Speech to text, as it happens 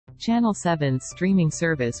Channel 7's streaming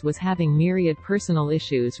service was having myriad personal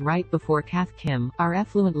issues right before Kath Kim, Our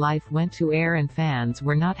Effluent Life went to air and fans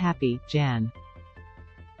were not happy, Jan.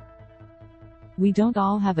 We don't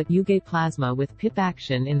all have a yuge plasma with pip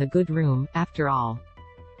action in the good room, after all.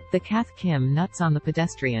 The Kath Kim nuts on the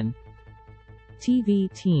pedestrian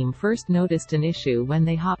TV team first noticed an issue when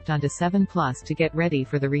they hopped onto 7+ to get ready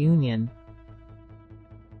for the reunion.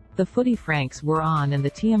 The footy Franks were on and the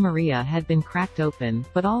Tia Maria had been cracked open,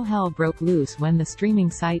 but all hell broke loose when the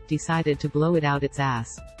streaming site decided to blow it out its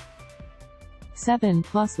ass.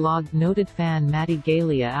 7+ logged noted fan Matty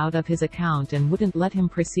Galia out of his account and wouldn't let him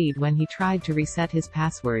proceed when he tried to reset his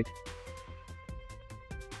password.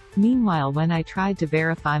 Meanwhile, when I tried to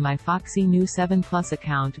verify my Foxy new 7+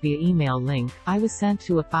 account via email link, I was sent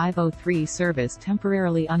to a 503 service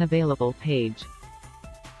temporarily unavailable page.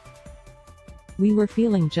 We were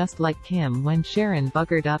feeling just like Kim when Sharon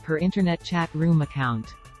buggered up her internet chat room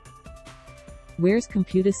account. Where's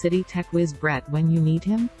Computer City Tech Whiz Brett when you need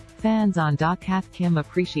him? Fans on Kath Kim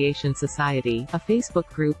Appreciation Society, a Facebook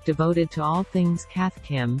group devoted to all things Kath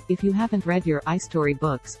Kim, if you haven't read your iStory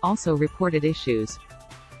books, also reported issues.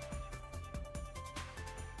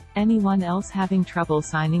 Anyone else having trouble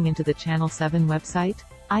signing into the Channel 7 website?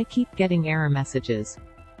 I keep getting error messages.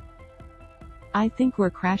 I think we're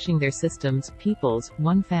crashing their systems, peoples,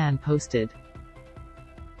 one fan posted.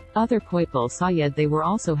 Other people said they were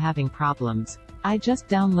also having problems. I just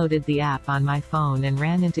downloaded the app on my phone and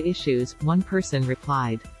ran into issues, one person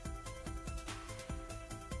replied.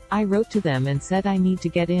 I wrote to them and said I need to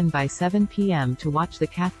get in by 7 p.m. to watch the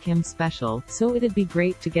Kath Kim special, so it'd be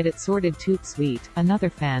great to get it sorted toot sweet, another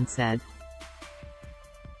fan said.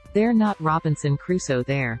 They're not Robinson Crusoe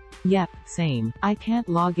there. Yep, same. I can't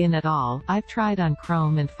log in at all, I've tried on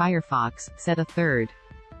Chrome and Firefox, said a third.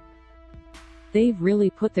 They've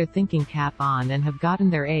really put their thinking cap on and have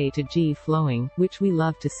gotten their A to G flowing, which we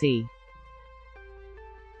love to see.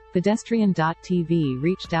 Pedestrian.tv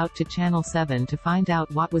reached out to Channel 7 to find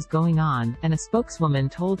out what was going on, and a spokeswoman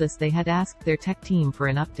told us they had asked their tech team for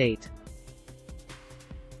an update.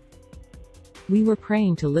 We were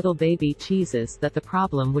praying to little baby Jesus that the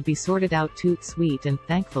problem would be sorted out toot sweet, and,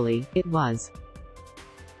 thankfully, it was.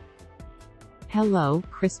 Hello,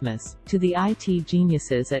 Christmas. To the IT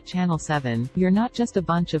geniuses at Channel 7, you're not just a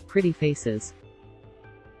bunch of pretty faces.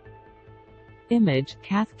 Image,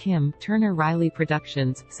 Kath Kim, Turner Riley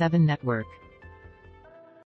Productions, 7 Network.